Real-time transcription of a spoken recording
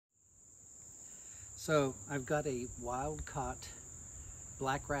So I've got a wild caught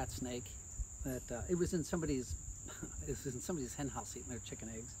black rat snake that it was in somebody's hen house eating their chicken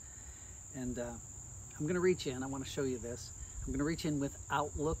eggs. And I'm gonna reach in. I want to show you this. I'm gonna reach in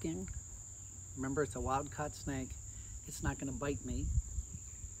without looking. Remember, it's a wild caught snake. It's not gonna bite me.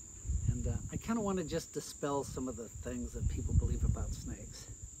 And I kind of want to just dispel some of the things that people believe about snakes.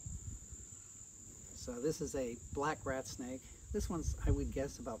 So this is a black rat snake. This one's, I would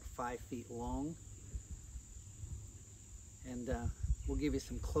guess, about 5 feet long. And we'll give you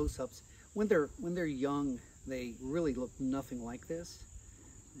some close-ups. When they're young, they really look nothing like this.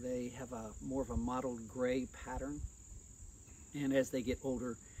 They have a more of a mottled gray pattern. And as they get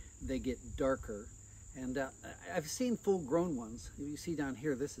older, they get darker. And I've seen full-grown ones. You see down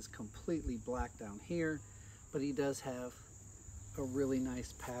here, this is completely black down here, but he does have a really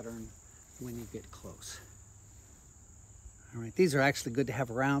nice pattern when you get close. All right, these are actually good to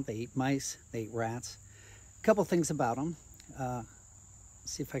have around. They eat mice, they eat rats. A couple things about them.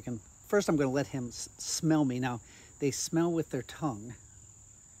 See if I can, first I'm going to let him smell me. Now, they smell with their tongue,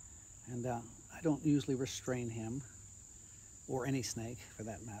 and I don't usually restrain him, or any snake for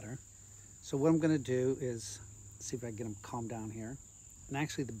that matter. So what I'm going to do is see if I can get him calm down here. And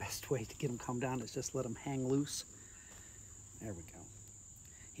actually the best way to get him calm down is just let him hang loose. There we go.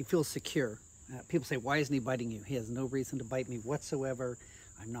 He feels secure. People say, why isn't he biting you? He has no reason to bite me whatsoever.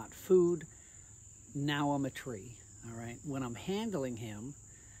 I'm not food. Now I'm a tree. All right. When I'm handling him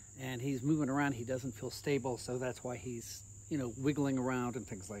and he's moving around, he doesn't feel stable. So that's why he's, wiggling around and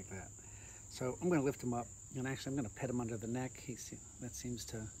things like that. So I'm going to lift him up, and actually I'm going to pet him under the neck. That seems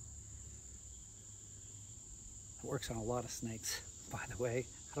to... It works on a lot of snakes, by the way.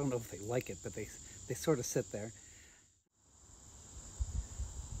 I don't know if they like it, but they sort of sit there.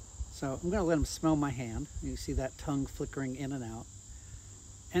 So I'm going to let him smell my hand. You see that tongue flickering in and out.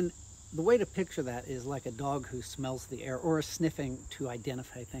 And the way to picture that is like a dog who smells the air, or sniffing to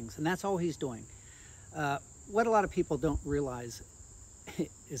identify things. And that's all he's doing. What a lot of people don't realize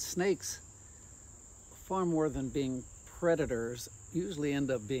is snakes, far more than being predators, usually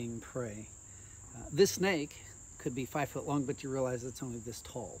end up being prey. This snake could be 5 foot long, but you realize it's only this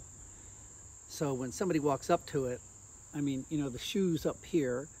tall. So when somebody walks up to it, the shoe's up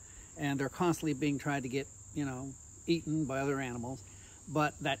here, and they're constantly being tried to get, eaten by other animals.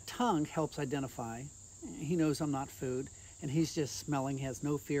 But that tongue helps identify. He knows I'm not food, and he's just smelling. He has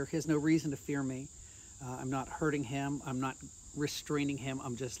no fear. He has no reason to fear me. I'm not hurting him. I'm not restraining him.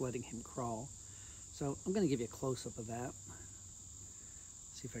 I'm just letting him crawl. So I'm going to give you a close-up of that.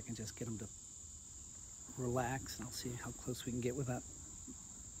 See if I can just get him to relax, and I'll see how close we can get with that.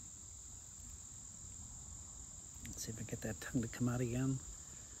 Let's see if I get that tongue to come out again.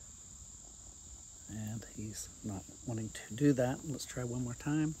 And he's not wanting to do that. Let's try one more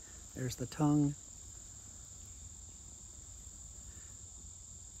time. There's the tongue.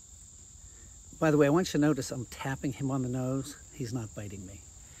 By the way, I want you to notice I'm tapping him on the nose. He's not biting me.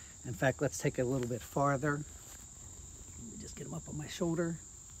 In fact, let's take it a little bit farther. Let me just get him up on my shoulder.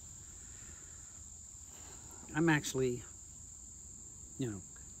 I'm actually,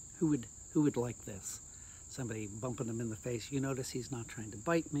 who would like this? Somebody bumping him in the face. You notice he's not trying to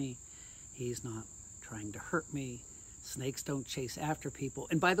bite me. He's not trying to hurt me. Snakes don't chase after people.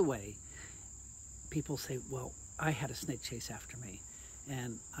 And by the way, people say, well, I had a snake chase after me.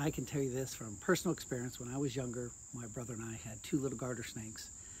 And I can tell you this from personal experience. When I was younger, my brother and I had 2 little garter snakes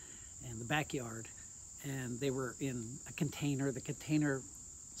in the backyard, and they were in a container. The container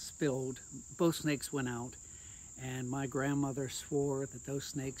spilled. Both snakes went out. And my grandmother swore that those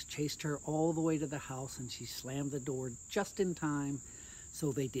snakes chased her all the way to the house, and she slammed the door just in time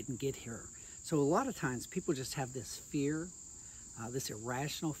so they didn't get here. So a lot of times people just have this fear, this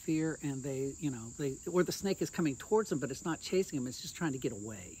irrational fear, and or the snake is coming towards them, but it's not chasing them, it's just trying to get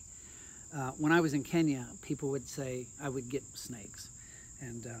away. When I was in Kenya, people would say I would get snakes.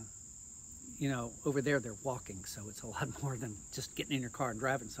 And, over there they're walking, so it's a lot more than just getting in your car and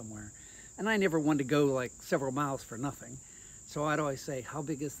driving somewhere. And I never wanted to go like several miles for nothing. So I'd always say, how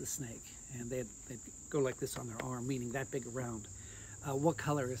big is the snake? And they'd go like this on their arm, meaning that big around. What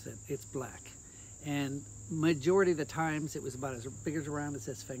color is it? It's black. And majority of the times it was about as big as around as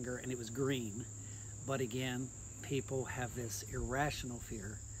this finger, and it was green. But again, people have this irrational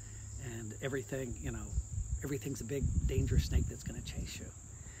fear, and everything's a big dangerous snake that's going to chase you.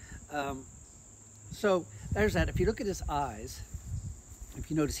 So there's that. If you look at his eyes, if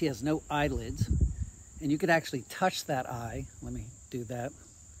you notice he has no eyelids, and you could actually touch that eye. Let me do that.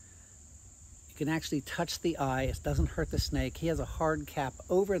 You can actually touch the eye. It doesn't hurt the snake. He has a hard cap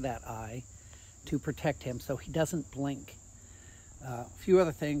over that eye to protect him so he doesn't blink. A few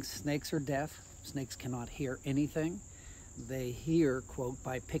other things. Snakes are deaf. Snakes cannot hear anything. They hear, quote,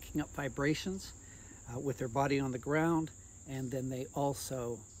 by picking up vibrations with their body on the ground, and then they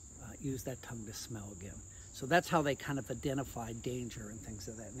also use that tongue to smell again. So that's how they kind of identify danger and things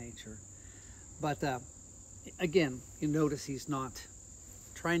of that nature. But again, you notice he's not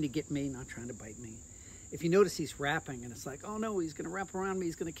trying to get me, not trying to bite me. If you notice he's wrapping and it's like, oh no, he's gonna wrap around me,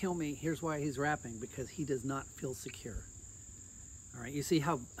 he's gonna kill me. Here's why he's wrapping, because he does not feel secure. All right, you see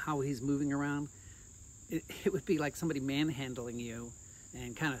how he's moving around? It would be like somebody manhandling you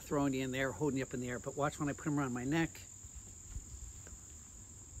and kind of throwing you in there, holding you up in the air. But watch when I put him around my neck,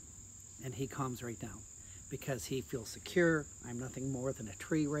 and he calms right down because he feels secure. I'm nothing more than a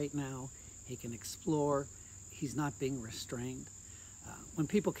tree right now. He can explore. He's not being restrained. When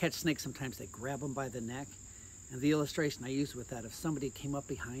people catch snakes, sometimes they grab them by the neck. And the illustration I use with that, if somebody came up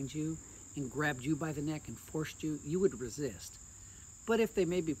behind you and grabbed you by the neck and forced you, you would resist. But if they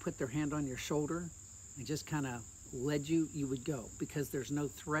maybe put their hand on your shoulder and just kind of led you, you would go, because there's no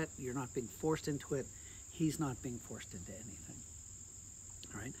threat. You're not being forced into it. He's not being forced into anything.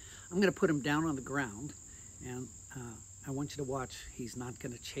 All right, I'm going to put him down on the ground, and I want you to watch. He's not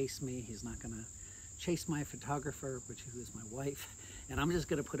going to chase me. He's not going to chase my photographer, who is my wife, and I'm just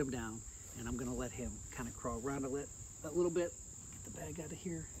going to put him down, and I'm going to let him kind of crawl around a little bit. Get the bag out of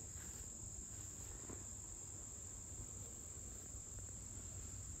here.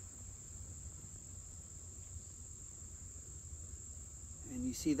 And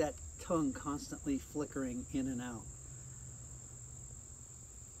you see that tongue constantly flickering in and out.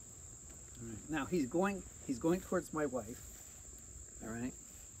 All right. Now he's going towards my wife. All right.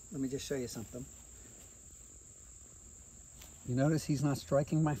 Let me just show you something. You notice he's not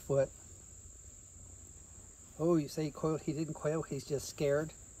striking my foot. Oh, you say he didn't quail. He's just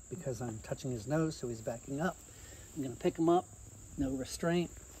scared because I'm touching his nose, so he's backing up. I'm going to pick him up, no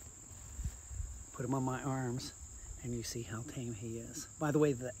restraint, put him on my arms. And you see how tame he is. By the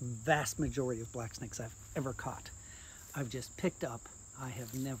way, the vast majority of black snakes I've ever caught, I've just picked up. I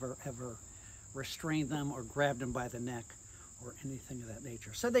have never, ever restrained them or grabbed them by the neck or anything of that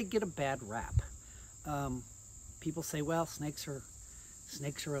nature. So they get a bad rap. People say, well, snakes are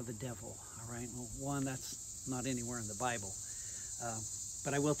of the devil. All right, well, one, that's not anywhere in the Bible.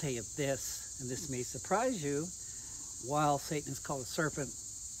 But I will tell you this, and this may surprise you, while Satan is called a serpent,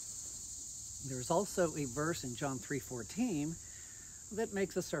 there's also a verse in John 3:14 that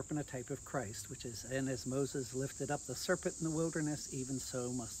makes a serpent a type of Christ, which is, and as Moses lifted up the serpent in the wilderness, even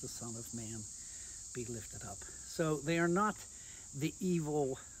so must the Son of Man be lifted up. So they are not the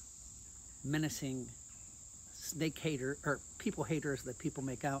evil, menacing snake hater or people haters that people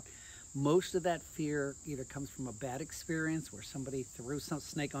make out. Most of that fear either comes from a bad experience where somebody threw some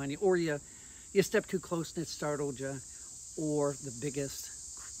snake on you, or you stepped too close and it startled you, or the biggest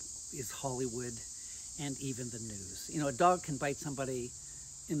is Hollywood and even the news. You know, a dog can bite somebody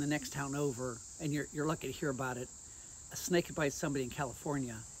in the next town over, and you're lucky to hear about it. A snake can bite somebody in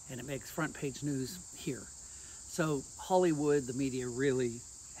California, and it makes front page news here. So Hollywood, the media really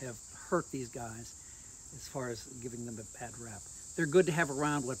have hurt these guys as far as giving them a bad rap. They're good to have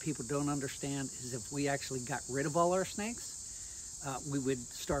around. What people don't understand is if we actually got rid of all our snakes, we would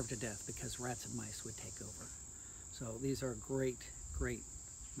starve to death because rats and mice would take over. So these are great, great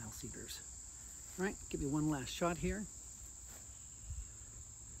mouse eaters. All right, give you one last shot here.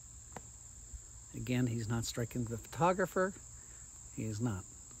 Again, he's not striking the photographer. He is not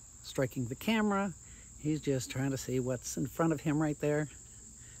striking the camera. He's just trying to see what's in front of him right there.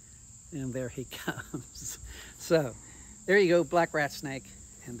 And there he comes. So there you go, black rat snake.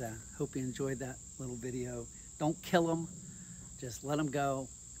 And hope you enjoyed that little video. Don't kill them. Just let them go.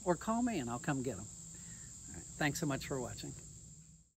 Or call me and I'll come get them. All right, thanks so much for watching.